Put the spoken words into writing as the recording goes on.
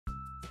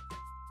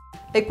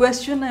A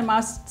question I'm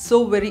asked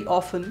so very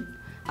often.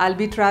 I'll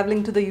be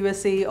traveling to the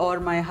USA, or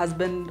my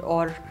husband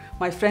or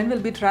my friend will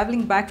be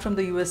traveling back from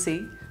the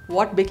USA.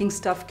 What baking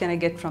stuff can I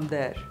get from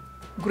there?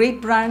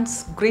 Great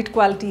brands, great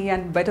quality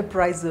and better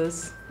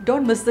prices.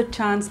 Don't miss the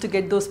chance to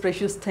get those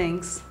precious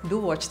things. Do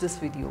watch this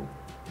video.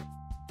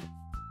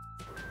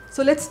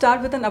 So let's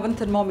start with an oven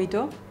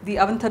thermometer. The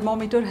oven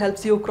thermometer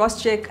helps you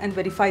cross-check and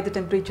verify the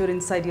temperature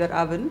inside your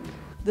oven.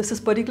 This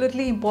is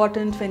particularly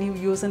important when you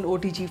use an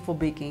OTG for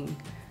baking.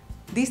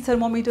 These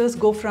thermometers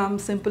go from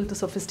simple to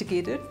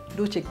sophisticated.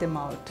 Do check them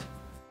out.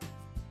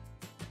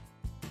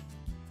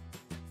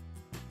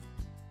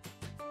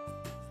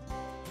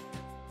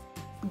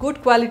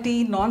 Good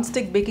quality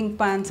non-stick baking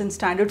pans in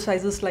standard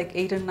sizes like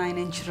 8 and 9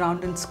 inch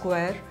round and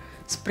square,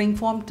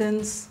 springform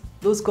tins,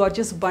 those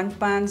gorgeous bundt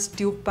pans,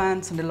 tube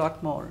pans and a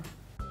lot more.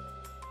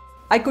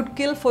 I could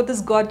kill for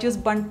this gorgeous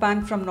bundt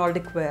pan from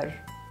Nordic Ware.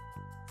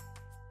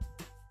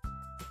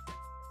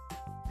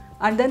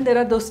 And then there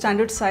are those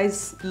standard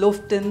size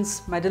loaf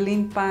tins,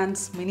 Madeleine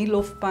pans, mini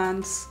loaf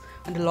pans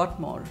and a lot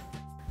more.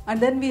 And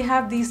then we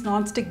have these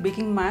non-stick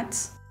baking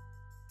mats.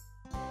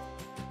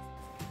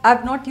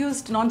 I've not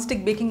used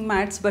non-stick baking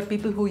mats, but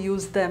people who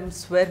use them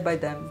swear by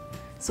them.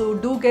 So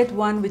do get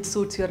one which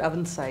suits your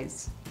oven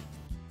size.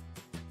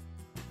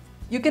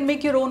 You can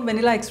make your own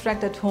vanilla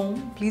extract at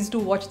home. Please do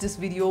watch this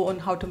video on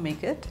how to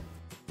make it.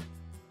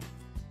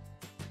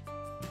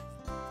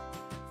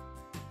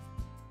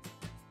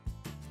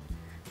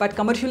 But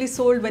commercially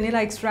sold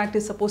vanilla extract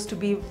is supposed to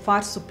be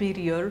far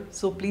superior,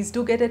 so please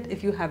do get it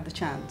if you have the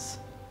chance.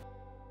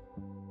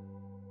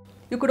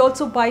 You could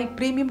also buy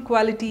premium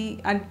quality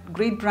and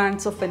great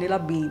brands of vanilla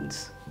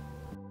beans.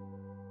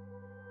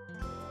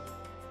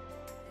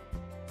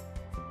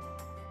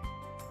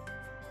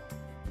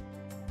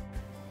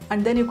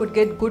 And then you could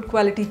get good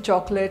quality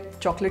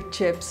chocolate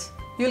chips.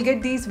 You'll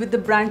get these with the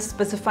brands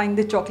specifying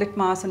the chocolate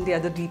mass and the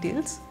other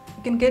details.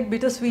 You can get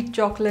bittersweet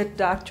chocolate,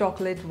 dark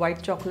chocolate,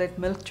 white chocolate,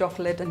 milk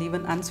chocolate and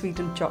even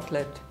unsweetened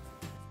chocolate.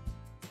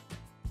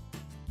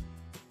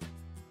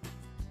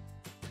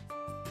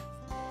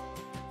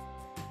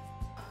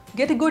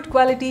 Get a good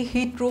quality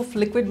heat-proof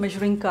liquid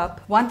measuring cup.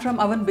 One from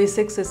Oven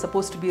Basics is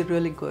supposed to be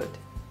really good.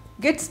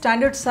 Get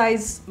standard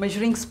size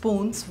measuring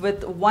spoons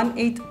with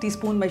 1/8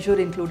 teaspoon measure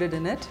included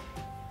in it.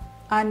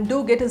 And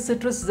do get a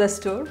citrus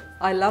zester.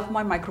 I love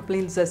my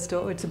microplane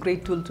zester. It's a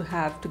great tool to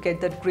have to get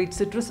that great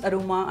citrus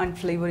aroma and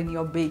flavor in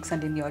your bakes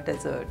and in your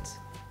desserts.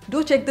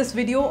 Do check this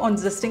video on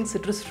zesting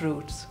citrus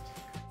fruits.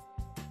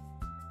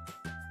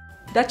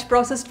 Dutch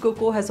processed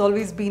cocoa has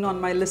always been on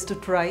my list to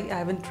try. I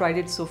haven't tried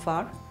it so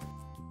far.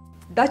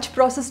 Dutch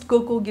processed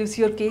cocoa gives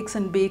your cakes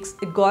and bakes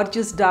a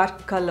gorgeous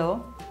dark color.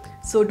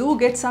 So do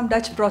get some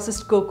Dutch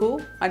processed cocoa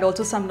and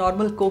also some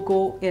normal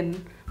cocoa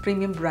in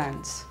premium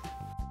brands.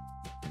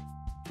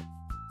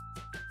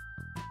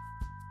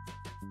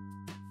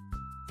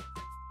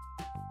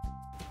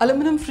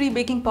 Aluminum-free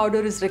baking powder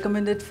is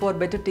recommended for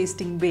better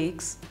tasting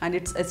bakes, and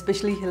it's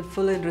especially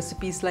helpful in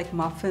recipes like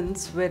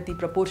muffins where the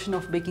proportion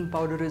of baking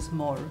powder is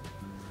more.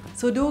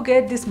 So do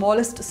get the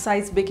smallest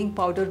size baking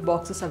powder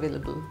boxes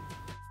available.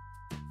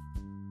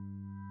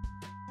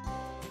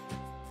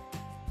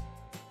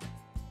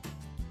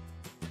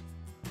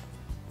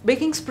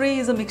 Baking spray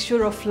is a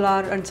mixture of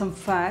flour and some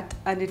fat,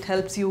 and it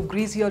helps you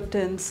grease your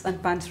tins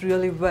and pans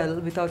really well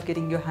without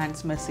getting your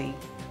hands messy.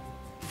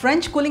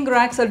 French cooling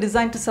racks are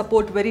designed to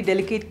support very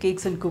delicate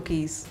cakes and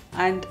cookies.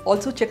 And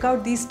also check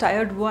out these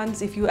tired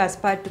ones if you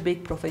aspire to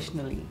bake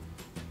professionally.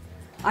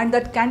 And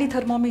that candy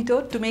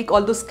thermometer to make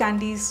all those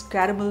candies,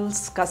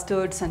 caramels,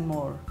 custards and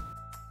more.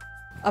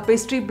 A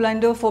pastry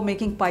blender for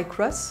making pie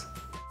crusts.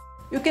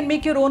 You can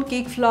make your own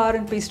cake flour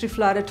and pastry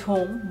flour at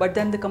home, but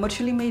then the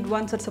commercially made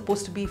ones are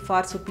supposed to be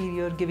far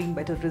superior, giving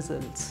better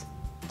results.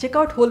 Check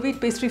out whole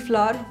wheat pastry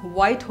flour,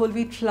 white whole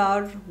wheat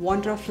flour,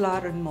 Wondra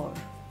flour and more.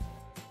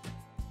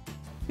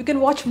 You can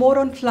watch more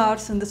on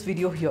flours in this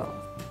video here.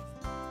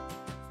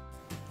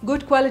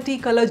 Good quality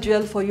color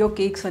gel for your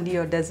cakes and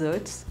your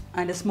desserts,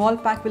 and a small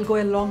pack will go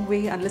a long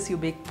way unless you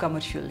bake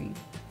commercially.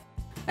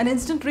 An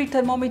instant read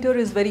thermometer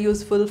is very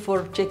useful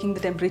for checking the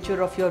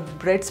temperature of your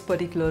breads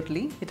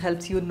particularly. It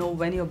helps you know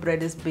when your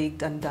bread is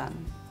baked and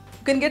done.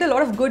 You can get a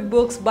lot of good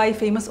books by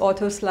famous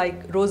authors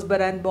like Rose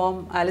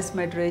Baranbaum, Alice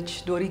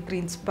Medridge, Dory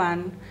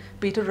Greenspan,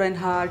 Peter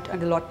Reinhardt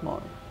and a lot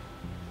more.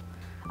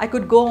 I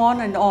could go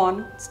on and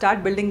on,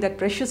 start building that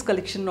precious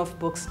collection of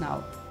books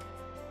now.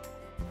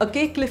 A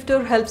cake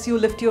lifter helps you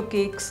lift your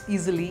cakes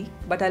easily,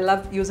 but I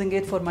love using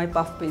it for my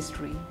puff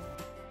pastry.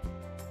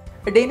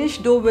 A Danish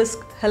dough whisk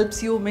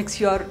helps you mix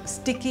your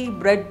sticky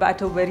bread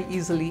batter very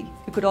easily.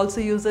 You could also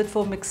use it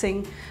for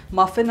mixing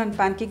muffin and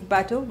pancake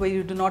batter where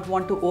you do not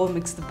want to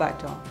overmix the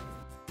batter.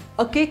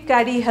 A cake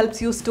caddy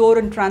helps you store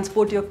and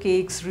transport your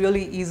cakes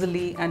really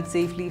easily and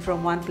safely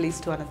from one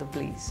place to another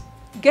place.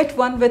 Get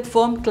one with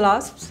firm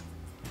clasps.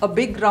 A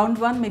big round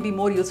one may be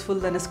more useful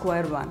than a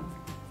square one.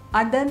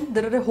 And then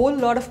there are a whole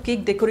lot of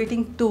cake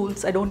decorating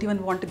tools I don't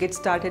even want to get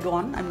started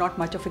on. I'm not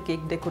much of a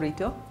cake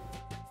decorator.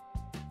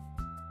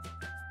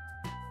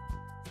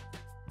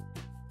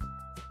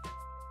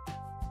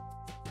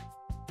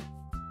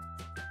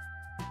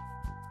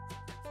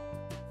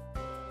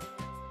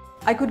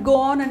 I could go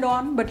on and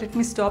on, but let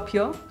me stop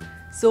here.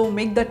 So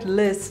make that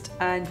list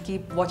and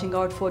keep watching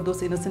out for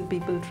those innocent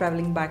people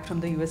traveling back from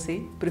the USA,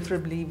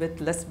 preferably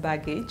with less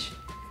baggage.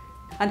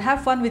 And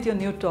have fun with your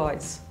new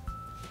toys.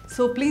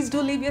 So please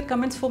do leave your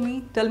comments for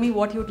me. Tell me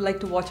what you would like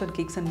to watch on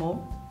Cakes and More.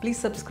 Please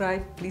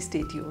subscribe. Please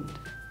stay tuned.